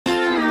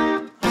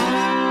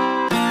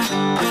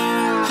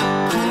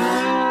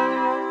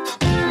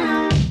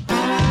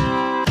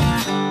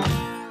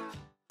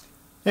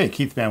Hey,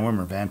 Keith Van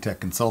Wimmer, Vantech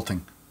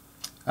Consulting.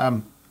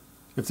 If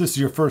this is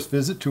your first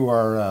visit to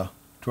our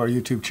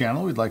YouTube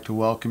channel, we'd like to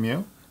welcome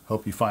you.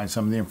 Hope you find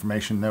some of the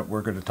information that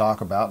we're going to talk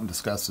about and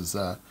discuss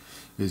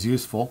is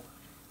useful.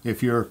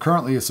 If you're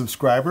currently a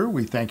subscriber,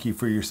 we thank you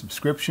for your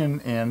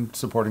subscription and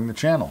supporting the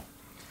channel.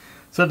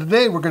 So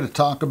today we're going to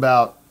talk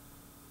about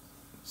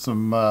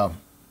some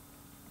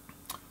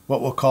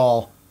what we'll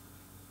call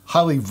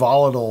highly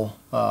volatile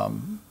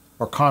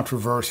or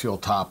controversial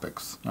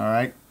topics. All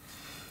right.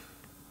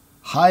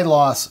 High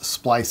loss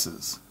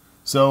splices.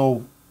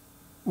 So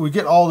we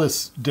get all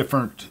this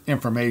different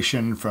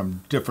information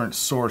from different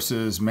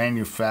sources,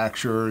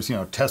 manufacturers,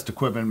 test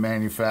equipment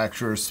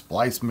manufacturers,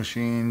 splice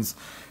machines,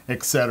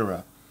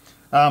 etc.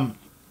 And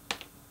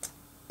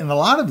a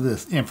lot of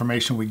this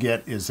information we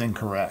get is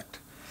incorrect.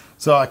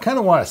 So I kind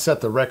of want to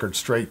set the record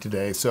straight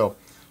today. So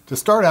to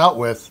start out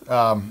with,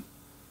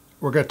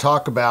 we're going to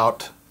talk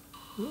about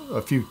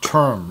a few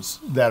terms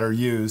that are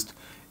used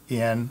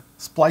in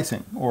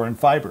splicing or in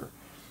fiber.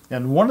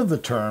 And one of the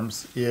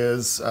terms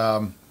is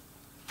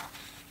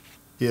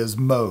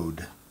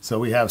mode. So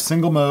we have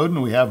single mode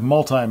and we have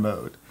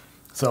multi-mode.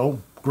 So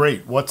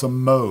great, what's a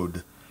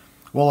mode?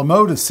 Well, a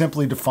mode is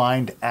simply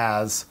defined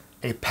as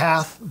a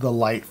path the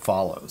light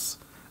follows.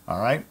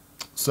 All right.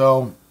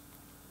 So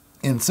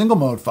in single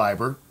mode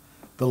fiber,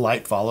 the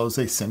light follows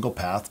a single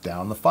path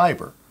down the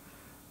fiber.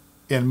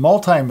 In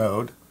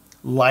multi-mode,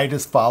 light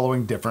is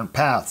following different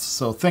paths.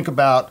 So think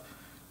about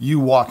you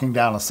walking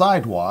down a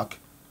sidewalk.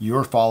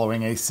 You're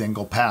following a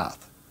single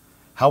path.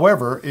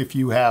 However, if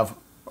you have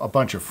a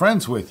bunch of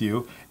friends with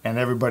you and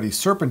everybody's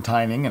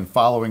serpentining and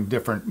following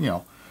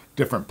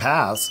different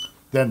paths,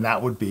 then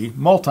that would be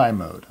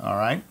multi-mode, all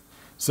right?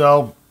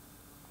 So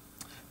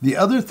the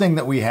other thing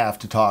that we have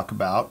to talk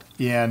about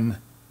in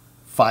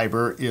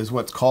fiber is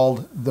what's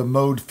called the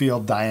mode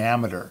field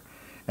diameter.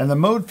 And the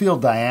mode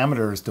field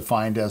diameter is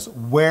defined as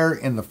where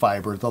in the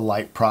fiber the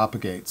light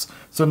propagates.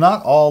 So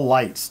not all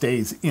light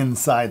stays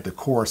inside the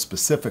core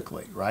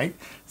specifically, right?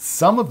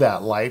 Some of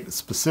that light,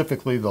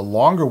 specifically the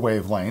longer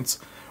wavelengths,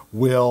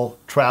 will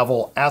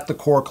travel at the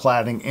core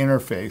cladding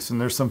interface. And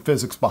there's some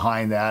physics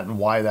behind that and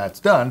why that's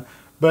done.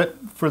 But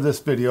for this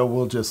video,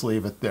 we'll just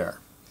leave it there.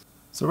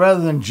 So rather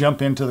than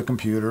jump into the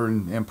computer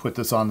and put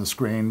this on the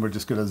screen, we're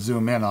just going to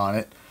zoom in on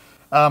it.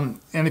 And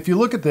if you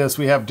look at this,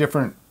 we have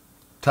different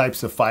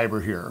types of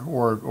fiber here,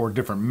 or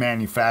different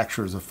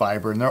manufacturers of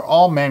fiber, and they're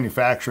all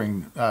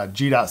manufacturing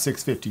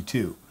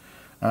G.652.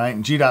 All right,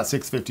 and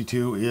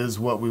G.652 is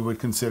what we would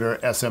consider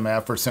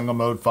SMF or single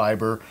mode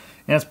fiber,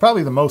 and it's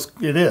probably the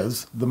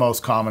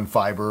most common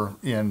fiber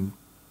in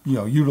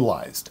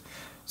utilized.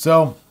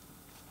 So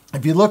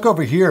if you look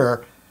over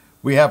here,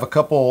 we have a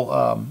couple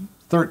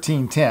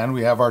 1310.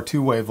 We have our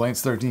two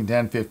wavelengths,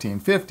 1310,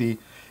 1550,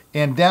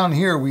 and down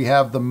here we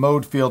have the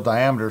mode field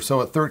diameter.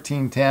 So at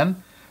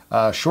 1310.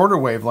 Shorter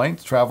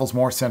wavelength travels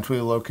more centrally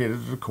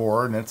located to the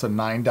core, and it's a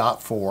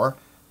 9.4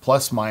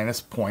 plus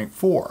minus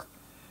 0.4.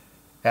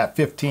 At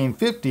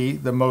 1550,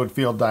 the mode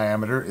field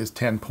diameter is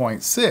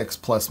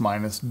 10.6 plus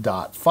minus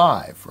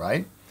 0.5,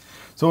 right?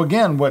 So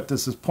again, what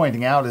this is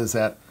pointing out is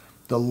that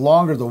the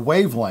longer the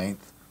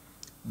wavelength,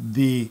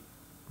 the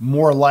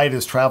more light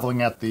is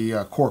traveling at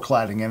the core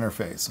cladding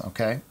interface,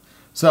 okay?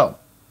 So,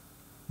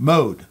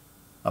 mode,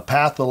 a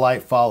path the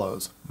light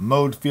follows.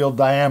 Mode field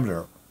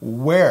diameter,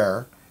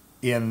 where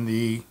in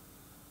the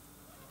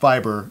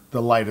fiber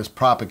the light is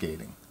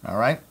propagating, all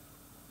right?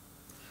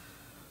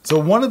 So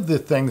one of the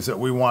things that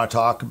we want to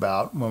talk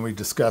about when we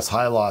discuss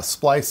high loss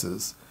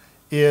splices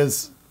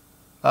is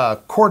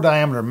core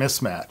diameter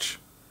mismatch.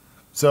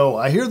 So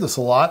I hear this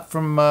a lot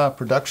from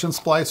production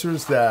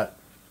splicers that,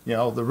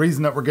 the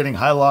reason that we're getting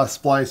high loss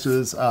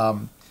splices,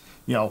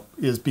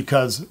 is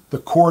because the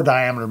core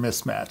diameter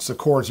mismatch. The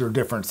cores are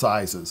different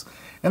sizes.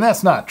 And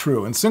that's not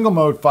true. In single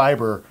mode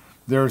fiber,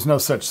 there's no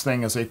such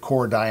thing as a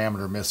core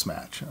diameter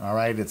mismatch. All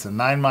right, it's a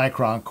 9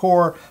 micron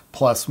core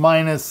plus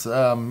minus.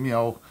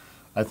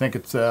 I think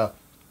it's a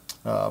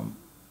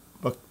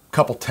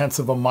couple tenths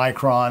of a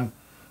micron.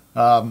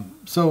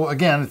 So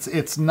again,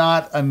 it's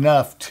not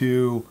enough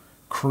to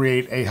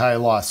create a high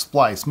loss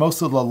splice.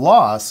 Most of the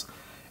loss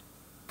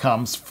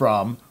comes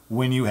from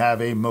when you have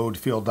a mode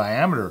field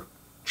diameter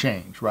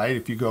change, right?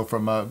 If you go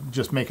from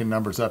just making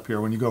numbers up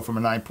here, when you go from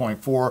a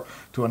 9.4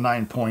 to a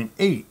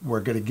 9.8, we're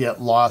going to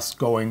get loss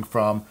going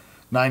from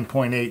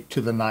 9.8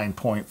 to the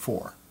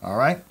 9.4. All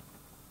right.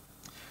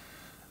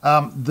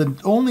 The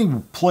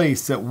only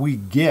place that we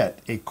get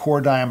a core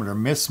diameter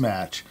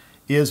mismatch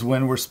is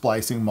when we're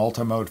splicing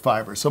multimode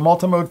fiber. So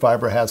multimode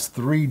fiber has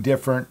three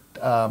different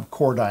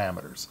core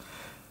diameters.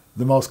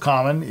 The most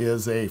common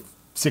is a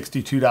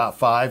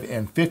 62.5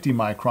 and 50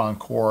 micron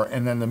core,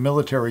 and then the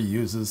military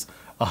uses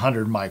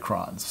 100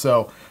 microns.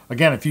 So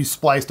again, if you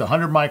spliced a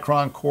 100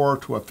 micron core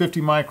to a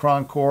 50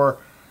 micron core,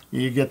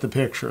 you get the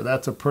picture.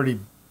 That's a pretty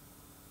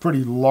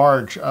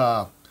large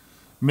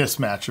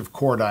mismatch of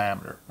core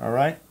diameter. All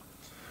right.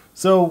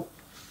 So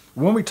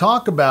when we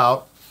talk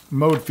about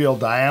mode field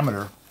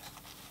diameter,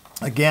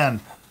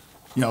 again,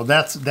 You know,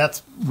 that's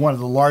one of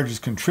the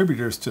largest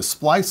contributors to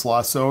splice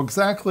loss. So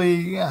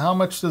exactly how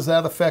much does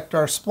that affect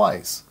our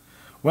splice?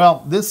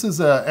 Well, this is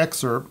an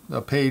excerpt,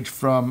 a page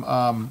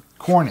from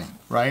Corning,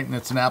 right? And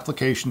it's an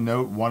application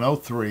note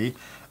 103.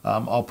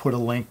 I'll put a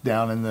link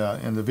down in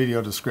the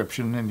video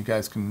description, and you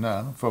guys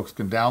can folks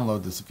can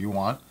download this if you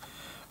want.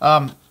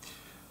 And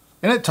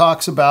it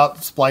talks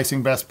about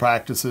splicing best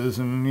practices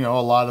and, you know,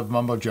 a lot of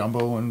mumbo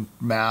jumbo and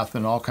math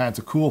and all kinds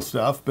of cool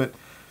stuff. But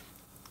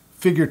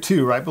figure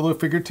 2, right below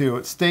figure 2,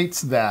 it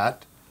states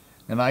that,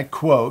 and I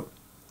quote,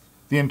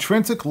 "The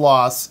intrinsic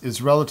loss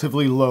is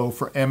relatively low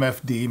for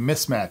MFD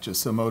mismatches,"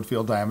 so mode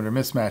field diameter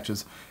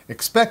mismatches,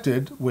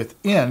 "expected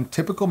within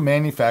typical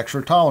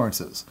manufacturer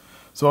tolerances."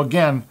 So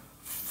again,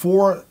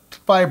 for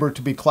fiber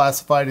to be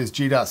classified as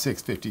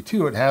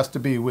G.652, it has to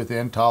be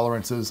within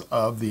tolerances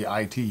of the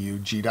ITU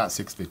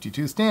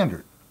G.652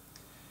 standard.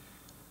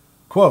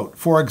 Quote,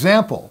 "For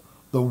example,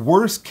 the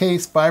worst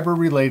case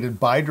fiber-related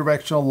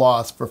bidirectional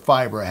loss for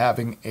fiber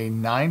having a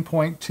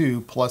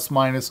 9.2 plus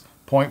minus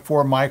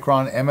 0.4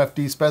 micron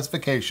MFD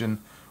specification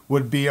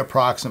would be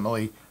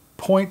approximately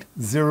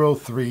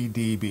 0.03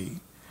 dB.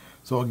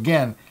 So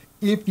again,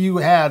 if you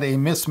had a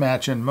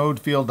mismatch in mode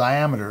field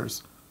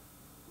diameters,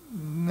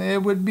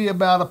 it would be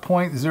about a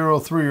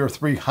 0.03 or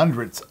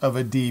 300ths of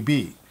a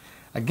dB.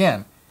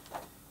 Again,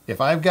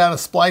 if I've got a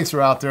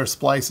splicer out there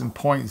splicing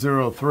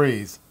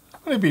 0.03s, I'm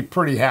going to be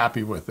pretty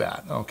happy with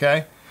that,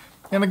 okay?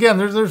 And again,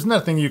 there's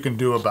nothing you can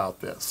do about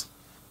this.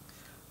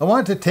 I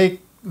want to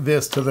take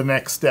this to the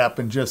next step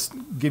and just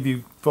give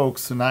you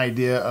folks an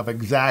idea of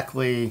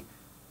exactly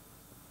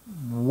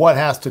what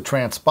has to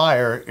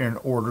transpire in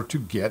order to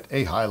get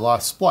a high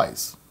loss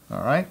splice,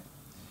 all right?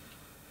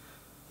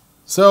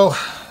 So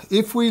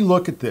if we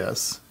look at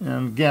this,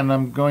 and again,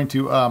 I'm going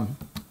to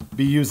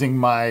be using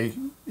my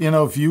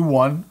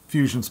InnoView1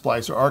 Fusion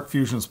Splicer, Arc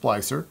Fusion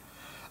Splicer.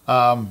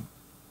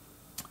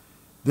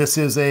 This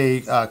is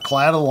a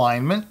clad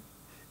alignment.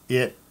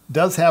 It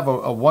does have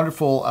a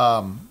wonderful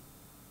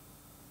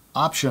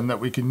option that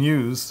we can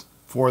use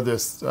for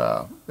this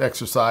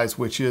exercise,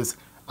 which is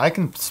I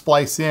can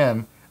splice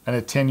in an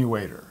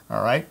attenuator,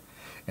 all right?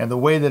 And the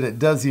way that it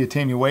does the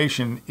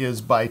attenuation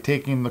is by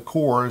taking the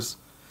cores,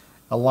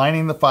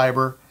 aligning the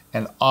fiber,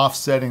 and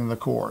offsetting the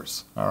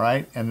cores, all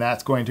right? And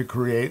that's going to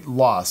create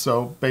loss.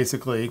 So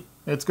basically,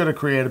 it's going to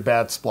create a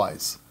bad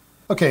splice.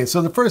 Okay,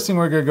 so the first thing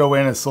we're going to go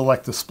in is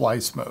select the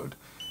splice mode.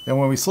 And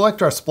when we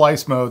select our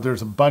splice mode,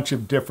 there's a bunch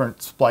of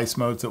different splice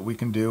modes that we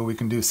can do. We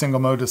can do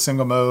single mode to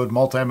single mode,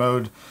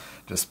 multi-mode,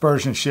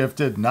 dispersion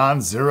shifted,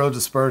 non-zero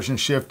dispersion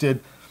shifted.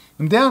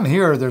 And down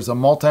here, there's a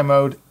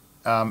multi-mode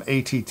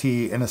ATT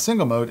and a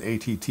single mode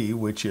ATT,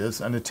 which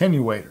is an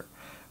attenuator,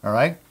 all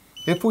right?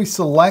 If we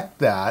select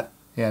that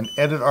and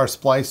edit our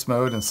splice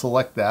mode and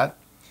select that,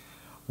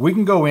 we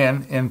can go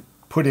in and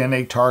put in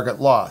a target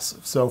loss.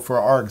 So for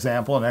our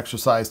example and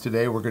exercise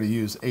today, we're going to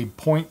use a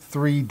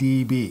 0.3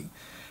 dB.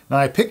 Now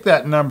I picked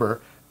that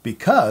number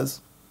because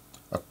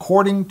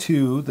according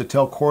to the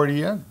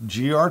Telcordia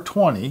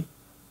GR20,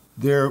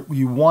 there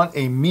you want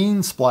a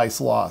mean splice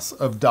loss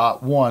of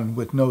 0.1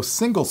 with no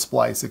single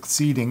splice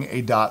exceeding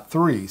a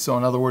 0.3. So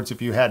in other words,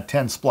 if you had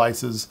 10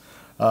 splices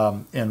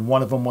and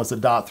one of them was a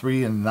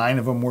 0.3 and 9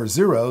 of them were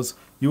zeros,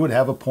 you would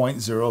have a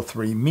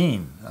 0.03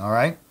 mean, all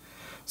right?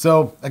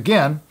 So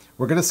again,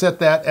 we're going to set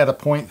that at a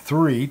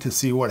 0.3 to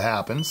see what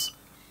happens.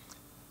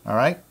 All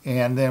right,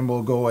 and then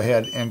we'll go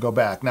ahead and go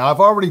back. Now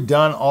I've already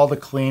done all the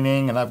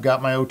cleaning, and I've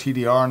got my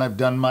OTDR, and I've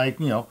done my,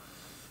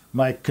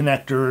 my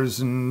connectors,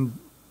 and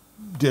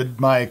did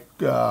my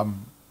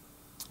arc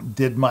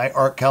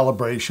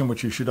calibration,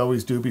 which you should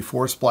always do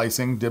before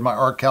splicing. Did my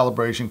arc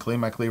calibration, clean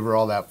my cleaver,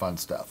 all that fun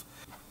stuff.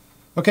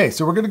 Okay,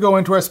 so we're going to go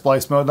into our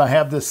splice mode, and I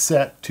have this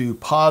set to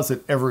pause at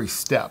every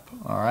step.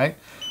 All right,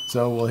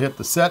 so we'll hit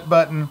the set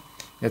button.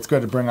 It's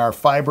going to bring our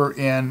fiber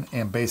in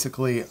and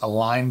basically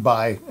align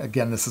by,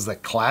 again, this is a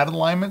clad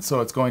alignment, so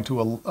it's going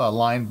to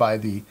align by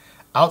the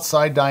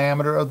outside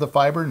diameter of the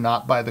fiber,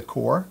 not by the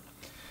core.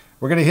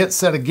 We're going to hit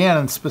set again,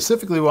 and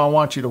specifically what I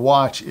want you to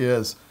watch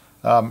is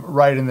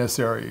right in this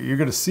area. You're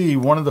going to see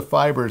one of the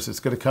fibers that's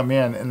going to come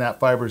in, and that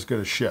fiber is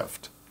going to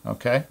shift,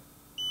 okay?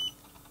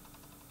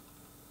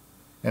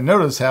 And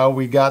notice how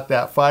we got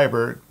that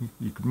fiber.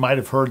 You might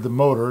have heard the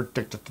motor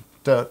tick, tick, tick,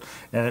 tick,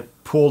 and it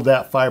pulled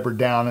that fiber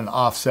down and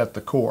offset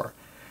the core.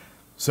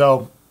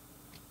 So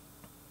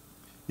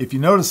if you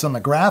notice on the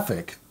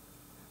graphic,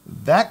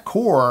 that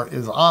core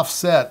is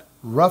offset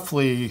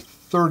roughly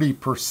 30%,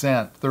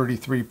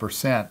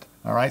 33%,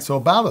 all right? So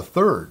about a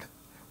third,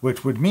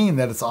 which would mean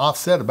that it's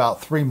offset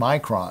about 3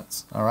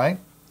 microns, all right?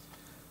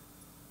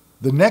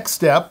 The next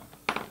step,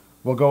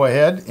 we'll go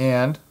ahead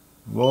and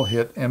we'll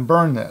hit and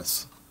burn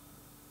this.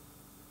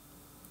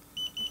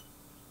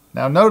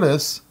 Now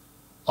notice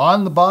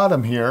on the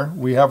bottom here,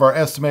 we have our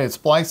estimated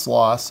splice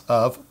loss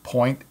of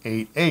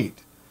 0.88.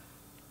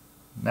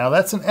 Now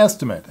that's an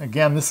estimate.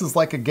 Again, this is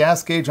like a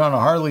gas gauge on a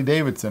Harley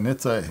Davidson.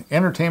 It's a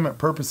entertainment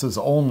purposes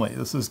only.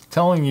 This is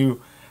telling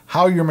you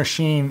how your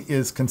machine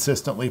is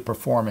consistently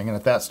performing. And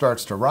if that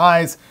starts to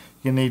rise,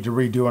 you need to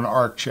redo an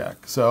arc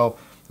check. So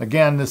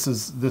Again, this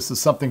is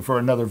something for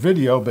another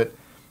video, but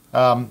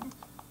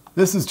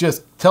this is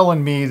just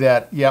telling me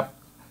that, yep,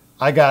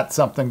 I got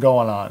something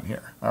going on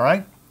here, all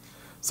right?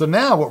 So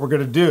now what we're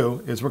going to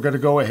do is we're going to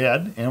go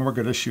ahead and we're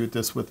going to shoot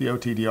this with the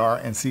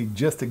OTDR and see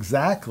just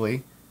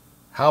exactly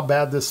how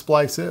bad this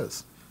splice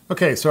is.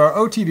 Okay, so our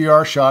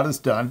OTDR shot is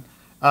done.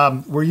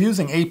 We're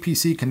using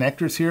APC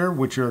connectors here,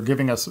 which are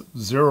giving us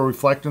 0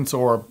 reflectance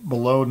or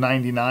below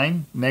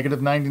 99,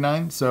 negative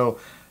 99. So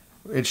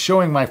it's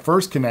showing my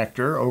first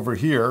connector over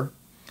here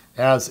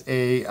as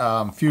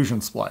a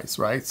fusion splice,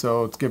 right?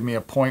 So it's giving me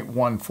a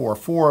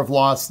 0.144 of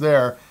loss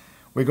there.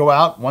 We go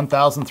out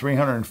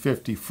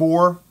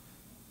 1,354.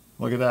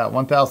 Look at that,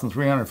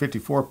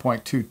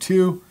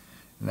 1,354.22.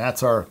 And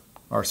that's our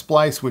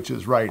splice, which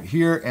is right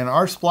here. And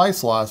our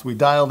splice loss, we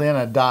dialed in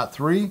at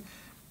 .3.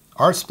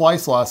 Our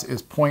splice loss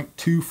is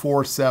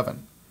 0.247.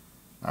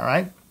 All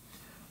right?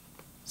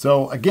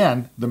 So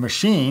again, the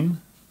machine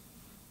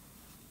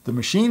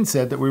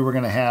said that we were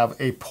going to have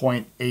a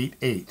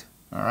 0.88.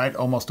 All right,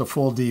 almost a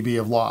full dB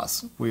of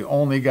loss. We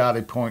only got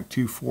a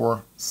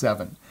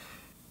 0.247.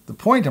 The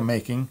point I'm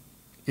making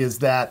is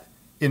that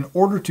in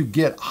order to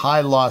get high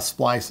loss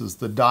splices,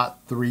 the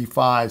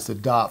 .35s, the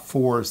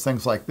 .4s,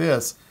 things like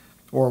this,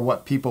 or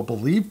what people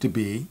believe to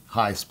be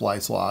high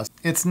splice loss,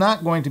 it's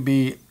not going to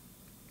be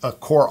a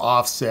core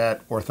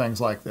offset or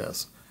things like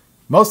this.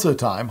 Most of the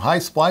time, high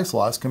splice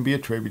loss can be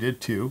attributed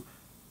to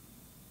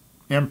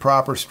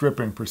improper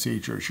stripping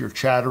procedures. You're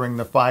chattering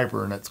the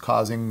fiber and it's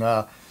causing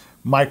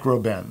micro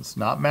bends,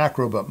 not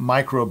macro, but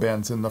micro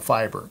bends in the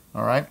fiber,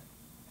 all right?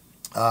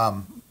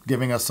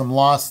 Giving us some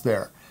loss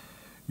there.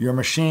 Your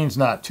machine's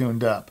not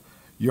tuned up.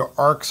 Your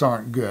arcs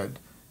aren't good.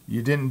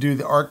 You didn't do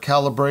the arc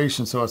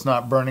calibration, so it's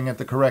not burning at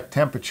the correct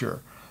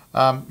temperature.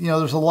 You know,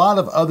 there's a lot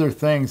of other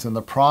things in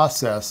the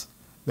process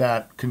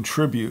that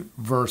contribute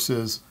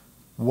versus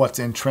what's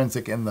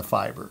intrinsic in the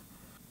fiber.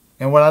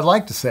 And what I'd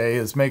like to say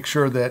is make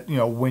sure that, you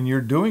know, when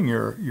you're doing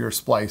your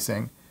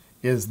splicing,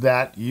 is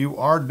that you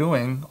are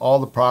doing all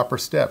the proper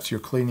steps. You're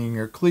cleaning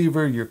your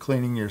cleaver, you're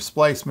cleaning your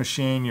splice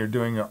machine, you're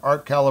doing your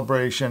arc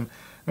calibration.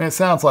 I mean, it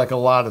sounds like a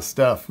lot of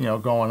stuff, you know,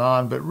 going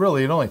on, but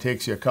really it only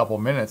takes you a couple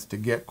minutes to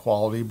get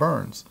quality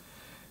burns.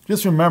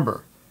 Just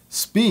remember,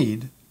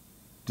 speed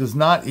does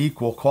not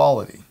equal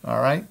quality,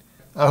 all right?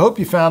 I hope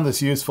you found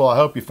this useful. I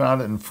hope you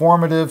found it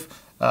informative.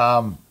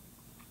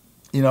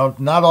 You know,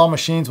 not all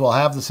machines will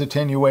have this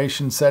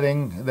attenuation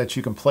setting that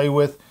you can play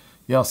with.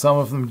 You know, some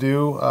of them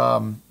do.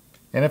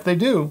 And if they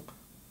do,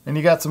 and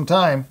you got some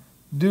time,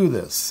 do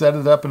this. Set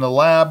it up in a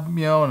lab,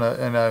 you know,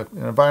 in an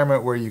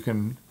environment where you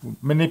can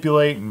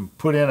manipulate and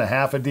put in a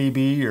half a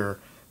dB or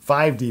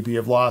 5 dB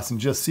of loss and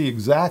just see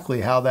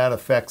exactly how that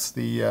affects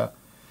the, you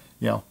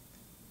know,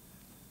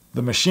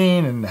 the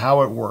machine and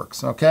how it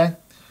works, okay?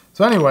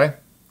 So anyway,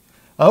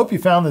 I hope you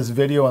found this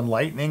video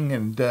enlightening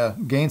and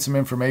gained some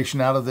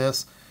information out of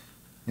this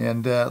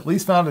and at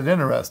least found it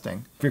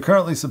interesting. If you're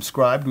currently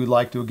subscribed, we'd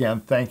like to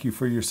again thank you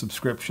for your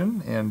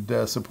subscription and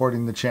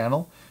supporting the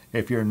channel.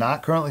 If you're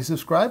not currently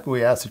subscribed,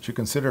 we ask that you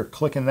consider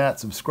clicking that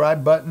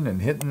subscribe button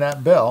and hitting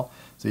that bell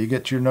so you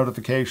get your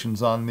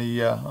notifications on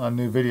the on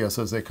new videos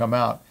as they come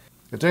out.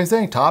 If there's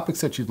any topics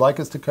that you'd like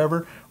us to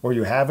cover or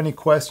you have any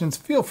questions,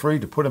 feel free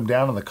to put them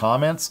down in the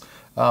comments.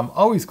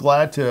 Always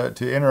glad to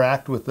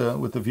interact with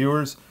the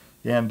viewers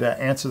and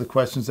answer the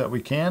questions that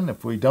we can.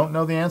 If we don't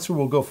know the answer,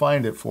 we'll go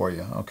find it for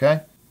you,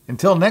 okay?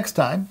 Until next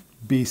time,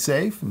 be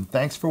safe and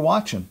thanks for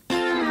watching.